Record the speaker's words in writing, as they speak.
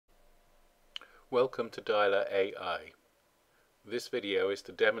Welcome to DialerAI. This video is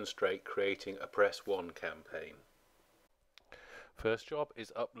to demonstrate creating a Press 1 campaign. First job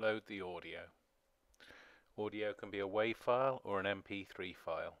is upload the audio. Audio can be a WAV file or an MP3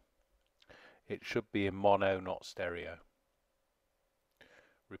 file. It should be in mono, not stereo.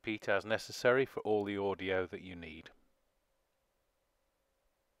 Repeat as necessary for all the audio that you need.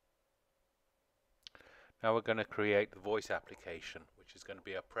 Now we're going to create the voice application, which is going to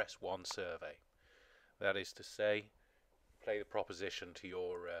be a Press 1 survey. That is to say, play the proposition to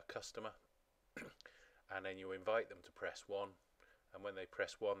your customer and then you invite them to press 1, and when they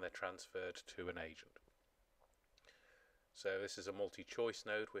press 1 they're transferred to an agent. So this is a multi-choice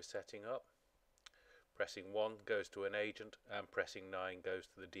node we're setting up. Pressing 1 goes to an agent and pressing 9 goes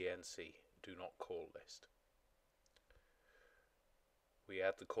to the DNC, do not call list. We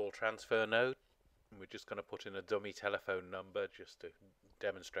add the call transfer node. We're just going to put in a dummy telephone number just to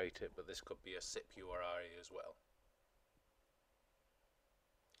demonstrate it, but this could be a SIP URI as well.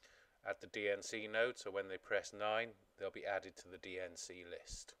 Add the DNC node, so when they press 9 they'll be added to the DNC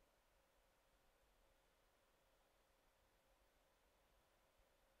list.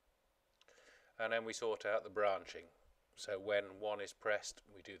 And then we sort out the branching. So when 1 is pressed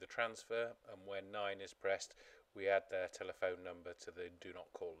we do the transfer, and when 9 is pressed we add their telephone number to the do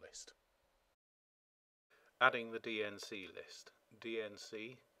not call list. Adding the DNC list.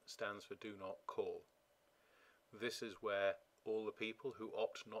 DNC stands for do not call. This is where all the people who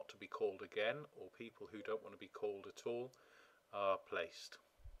opt not to be called again, or people who don't want to be called at all, are placed.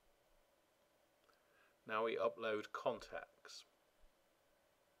 Now we upload contacts.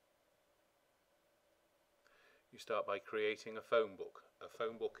 You start by creating a phone book. A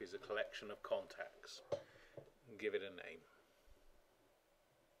phone book is a collection of contacts. Give it a name.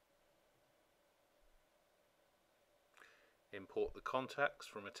 Import the contacts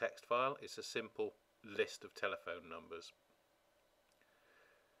from a text file. It's a simple list of telephone numbers.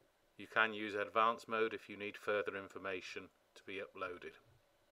 You can use advanced mode if you need further information to be uploaded.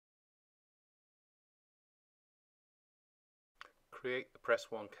 Create the Press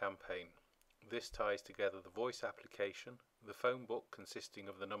 1 campaign. This ties together the voice application, the phone book consisting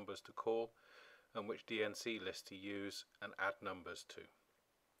of the numbers to call and which DNC list to use and add numbers to.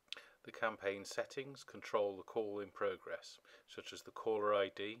 The campaign settings control the call in progress, such as the caller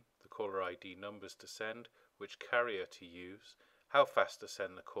ID numbers to send, which carrier to use, how fast to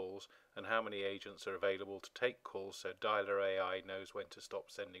send the calls, and how many agents are available to take calls so DialerAI knows when to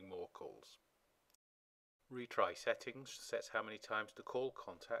stop sending more calls. Retry settings sets how many times to call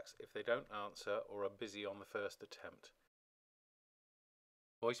contacts if they don't answer or are busy on the first attempt.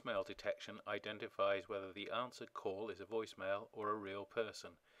 Voicemail detection identifies whether the answered call is a voicemail or a real person.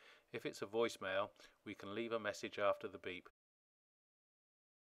 If it's a voicemail, we can leave a message after the beep.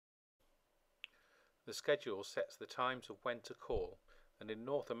 The schedule sets the times of when to call, and in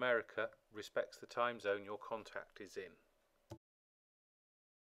North America respects the time zone your contact is in.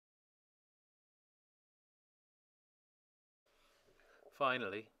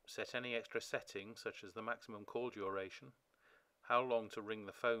 Finally, set any extra settings such as the maximum call duration, how long to ring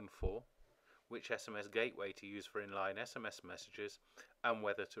the phone for, which SMS gateway to use for inline SMS messages, and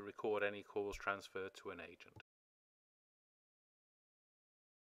whether to record any calls transferred to an agent.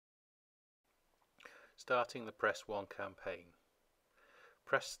 Starting the Press 1 campaign.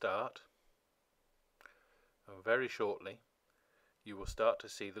 Press Start, and very shortly you will start to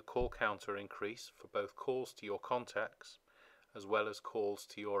see the call counter increase for both calls to your contacts as well as calls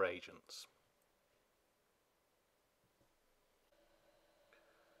to your agents.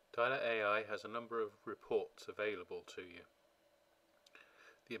 DialerAI has a number of reports available to you.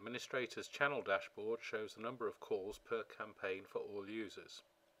 The administrator's channel dashboard shows the number of calls per campaign for all users.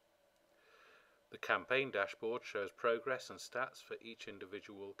 The campaign dashboard shows progress and stats for each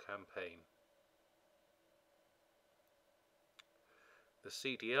individual campaign. The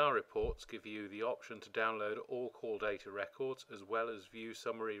CDR reports give you the option to download all call data records as well as view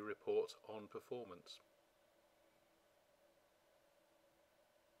summary reports on performance.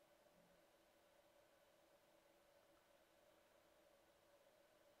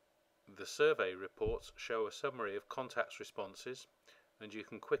 The survey reports show a summary of contacts responses, and you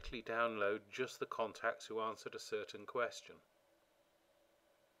can quickly download just the contacts who answered a certain question.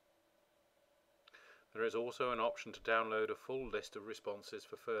 There is also an option to download a full list of responses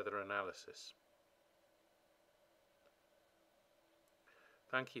for further analysis.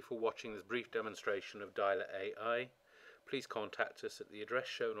 Thank you for watching this brief demonstration of DialerAI. Please contact us at the address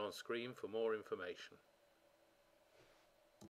shown on screen for more information.